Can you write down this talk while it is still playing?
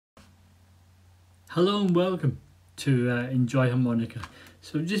Hello and welcome to Enjoy Harmonica.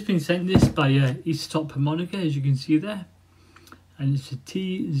 So I've just been sent this by Easttop harmonica, as you can see there, and it's a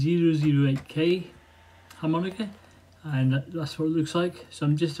T008T harmonica, and that's what it looks like. So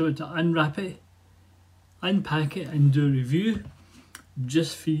I'm just about to unwrap it, unpack it and do a review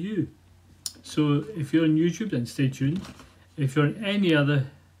just for you. So if you're on YouTube, then stay tuned. If you're on any other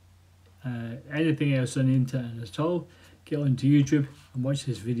anything else on the internet at all, get onto YouTube and watch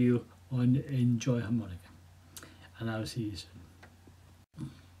this video on Enjoy Harmonica, and I'll see you soon.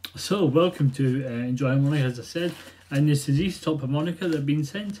 So welcome to Enjoy Harmonica, as I said, and this is Easttop harmonica that have been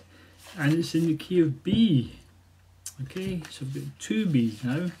sent, and it's in the key of B. Okay, so I've got two B's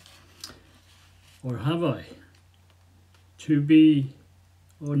now, or have I? Two B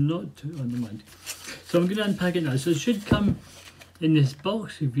or not? Oh, never mind. So I'm going to unpack it now. So it should come in this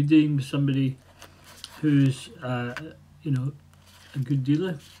box if you're dealing with somebody who's you know, a good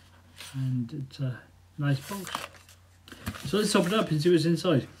dealer, and it's a nice box. So let's open it up and see what's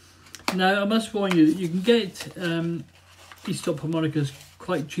inside. Now I must warn you that you can get Easttop harmonicas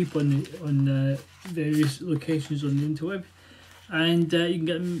quite cheap on various locations on the interweb, and you can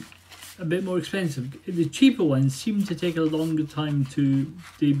get them a bit more expensive. The cheaper ones seem to take a longer time to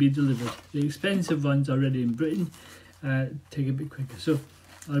be delivered. The expensive ones already in Britain take a bit quicker.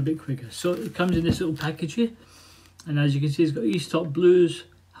 So it comes in this little package here, and as you can see, it's got Easttop Blues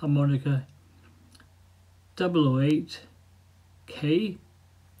Harmonica T008T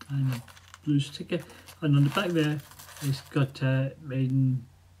and a blue sticker, and on the back there it's got made in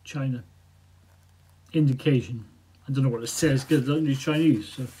China indication. I don't know what it says because I don't use Chinese,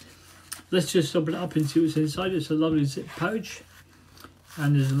 so let's just open it up and see what's inside. It's a lovely zip pouch,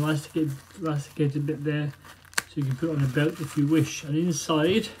 and there's an elasticated bit there, so you can put it on a belt if you wish. And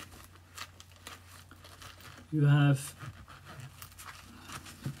inside you have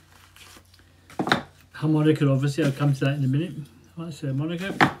harmonica, obviously, I'll come to that in a minute. That's the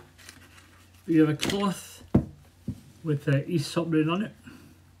harmonica. You have a cloth with Easttop written on it,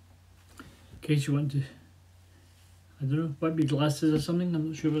 in case you want to, I don't know, might be glasses or something, I'm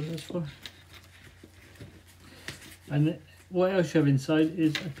not sure what that's for. And what else you have inside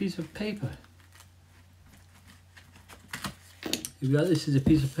is a piece of paper. You've got, this is a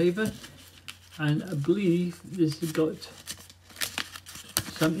piece of paper, and I believe this has got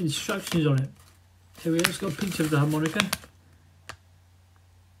some instructions on it. Here we go, it's got a picture of the harmonica.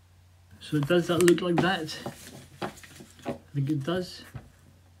 So does that look like that? I think it does.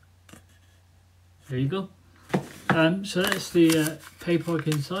 There you go. So that's the paperwork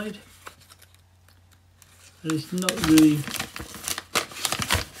inside. And it's not really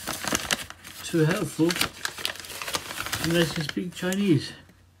too helpful unless you speak Chinese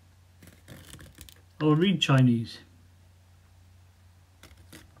or read Chinese.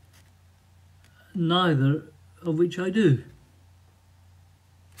 Neither of which I do.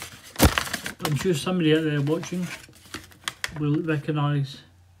 I'm sure somebody out there watching will recognise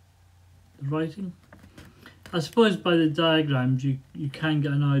the writing. I suppose by the diagrams you can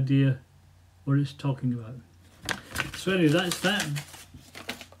get an idea what it's talking about. So anyway, that's that.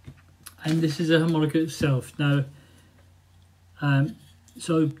 And this is a harmonica itself. Now,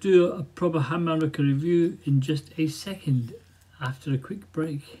 so I'll do a proper harmonica review in just a second after a quick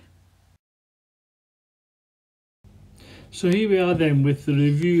break. So here we are then with the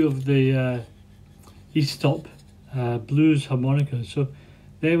review of the Easttop Blues harmonica. So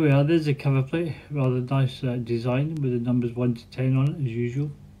there we are, there's a cover plate, rather nice design with the numbers 1 to 10 on it as usual.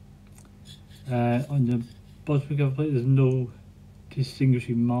 On the bottom of the cover plate there's no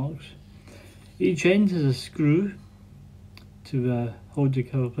distinguishing marks. Each end has a screw to hold the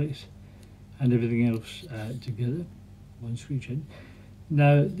cover plates and everything else together, one screw each end.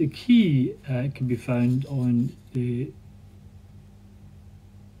 Now the key can be found on the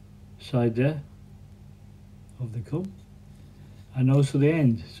side there of the comb, and also the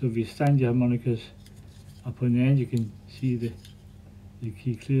end. So if you stand your harmonicas up on the end, you can see the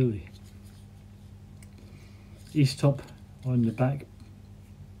key clearly. Easttop on the back,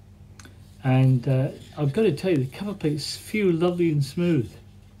 and I've got to tell you, the cover plates feel lovely and smooth.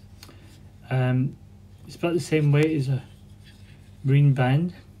 It's about the same weight as a marine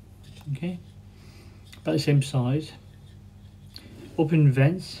band, okay, about the same size. Open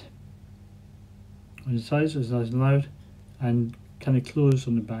vents on the sides, so it's nice and loud, and kind of closed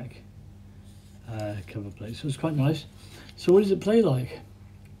on the back cover plate, so it's quite nice. So what does it play like?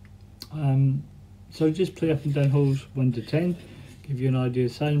 So just play up and down holes 1 to 10, give you an idea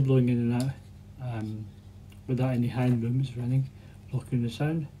of sound blowing in and out, without any hand movements or anything, blocking the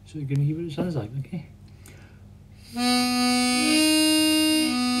sound, so you can hear what it sounds like, okay?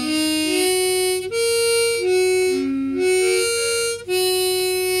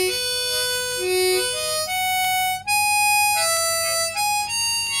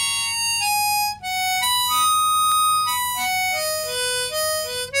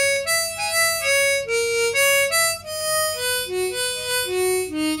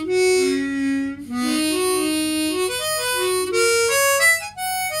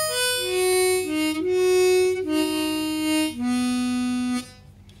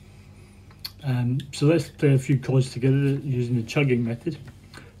 So let's play a few chords together using the chugging method.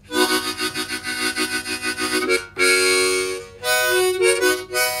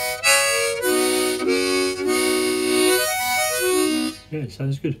 Yeah, it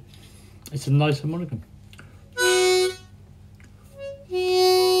sounds good. It's a nice harmonica.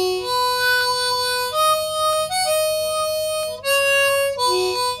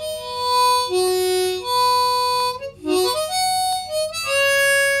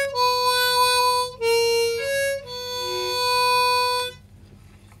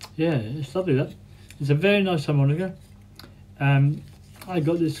 Yeah, it's lovely that. It's a very nice harmonica. I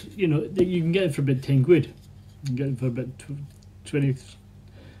got this, you know, you can get it for about 10 quid. You can get it for about 20,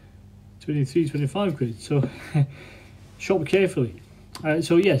 23, 25 quid. So shop carefully.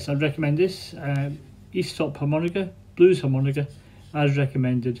 So yes, I'd recommend this Easttop harmonica, blues harmonica, as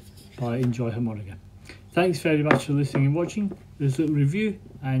recommended by Enjoy Harmonica. Thanks very much for listening and watching this little review,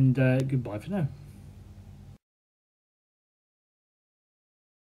 and goodbye for now.